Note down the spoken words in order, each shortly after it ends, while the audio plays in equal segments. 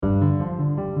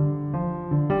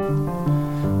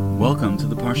Welcome to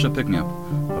the Parsha Pick-Me-Up,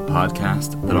 a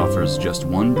podcast that offers just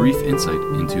one brief insight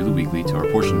into the weekly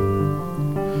Torah portion.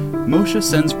 Moshe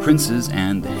sends princes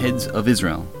and heads of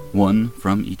Israel, one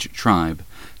from each tribe,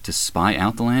 to spy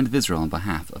out the land of Israel on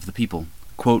behalf of the people.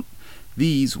 Quote,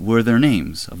 "These were their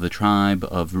names: of the tribe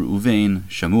of Reuven,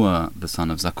 Shammua the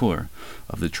son of Zakur;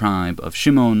 of the tribe of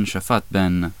Shimon, Shaphat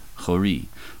ben Chori;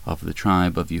 of the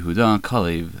tribe of Yehudah,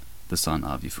 Kalev the son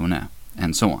of Yefuneh,"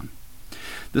 and so on.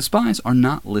 The spies are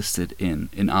not listed in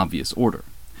an obvious order.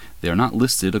 They are not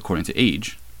listed according to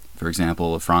age. For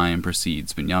example, Ephraim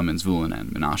precedes Binyamin, Zvulun,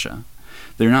 and Menashe.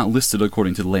 They are not listed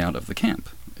according to the layout of the camp.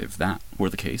 If that were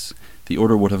the case, the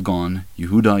order would have gone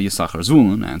Yehudah, Yisachar,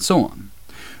 Zvulun, and so on.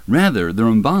 Rather, the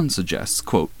Ramban suggests,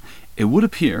 quote, "It would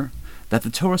appear that the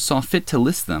Torah saw fit to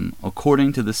list them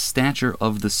according to the stature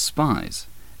of the spies,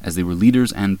 as they were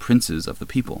leaders and princes of the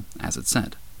people, as it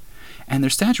said. And their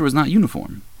stature was not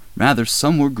uniform. Rather,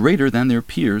 some were greater than their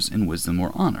peers in wisdom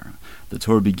or honor. The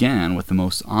Torah began with the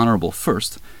most honorable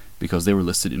first, because they were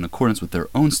listed in accordance with their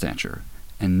own stature,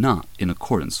 and not in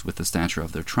accordance with the stature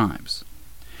of their tribes."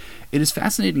 It is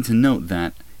fascinating to note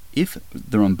that, if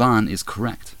the Ramban is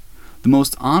correct, the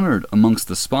most honored amongst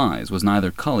the spies was neither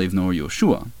Kalev nor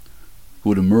Yoshua, who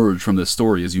would emerge from this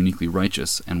story as uniquely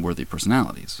righteous and worthy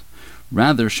personalities.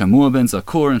 Rather, Shammua ben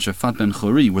Zakur and Shaphat ben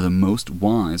Chori were the most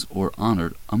wise or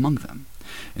honored among them.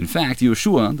 In fact,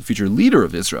 Yoshua, the future leader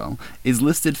of Israel, is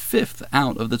listed fifth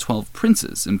out of the 12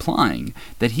 princes, implying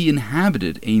that he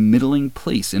inhabited a middling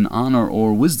place in honor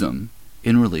or wisdom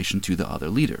in relation to the other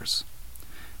leaders.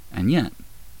 And yet,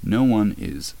 no one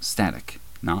is static,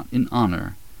 not in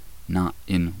honor, not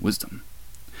in wisdom.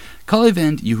 Kalev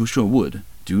and Yehoshua would,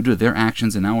 due to their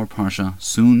actions in our Parsha,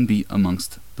 soon be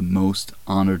amongst the most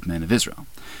honored men of Israel.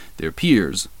 Their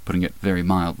peers, putting it very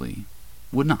mildly,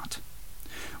 would not.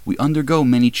 We undergo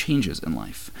many changes in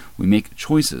life. We make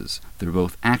choices through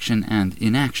both action and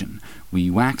inaction. We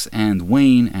wax and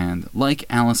wane, and, like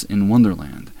Alice in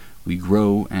Wonderland, we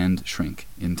grow and shrink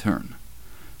in turn.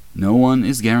 No one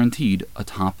is guaranteed a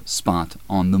top spot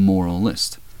on the moral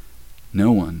list.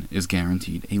 No one is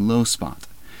guaranteed a low spot.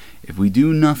 If we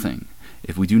do nothing,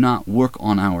 if we do not work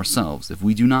on ourselves, if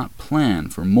we do not plan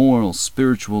for moral,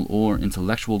 spiritual, or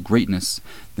intellectual greatness,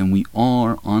 then we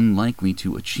are unlikely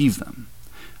to achieve them.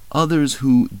 Others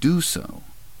who do so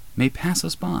may pass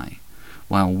us by,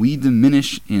 while we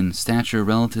diminish in stature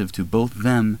relative to both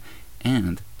them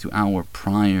and to our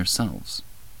prior selves.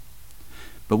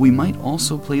 But we might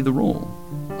also play the role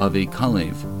of a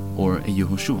Kalev or a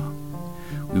Yehoshua.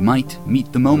 We might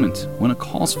meet the moment when it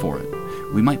calls for it.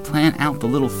 We might plan out the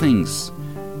little things,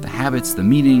 the habits, the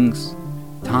meetings,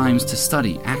 times to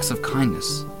study, acts of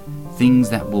kindness, things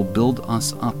that will build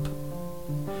us up.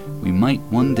 We might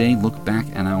one day look back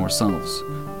at ourselves,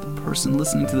 the person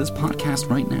listening to this podcast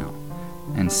right now,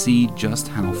 and see just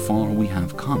how far we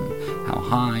have come, how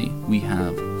high we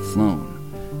have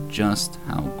flown, just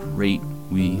how great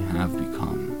we have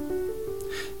become.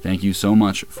 Thank you so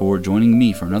much for joining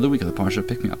me for another week of the Parsha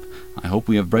Pick-Me-Up. I hope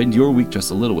we have brightened your week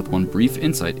just a little with one brief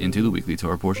insight into the weekly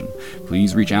Torah portion.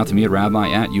 Please reach out to me at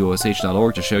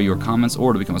rabbi@uosh.org to share your comments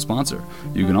or to become a sponsor.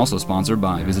 You can also sponsor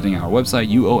by visiting our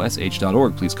website,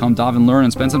 uosh.org. Please come, dive, and learn,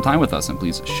 and spend some time with us, and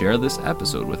please share this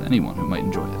episode with anyone who might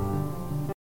enjoy it.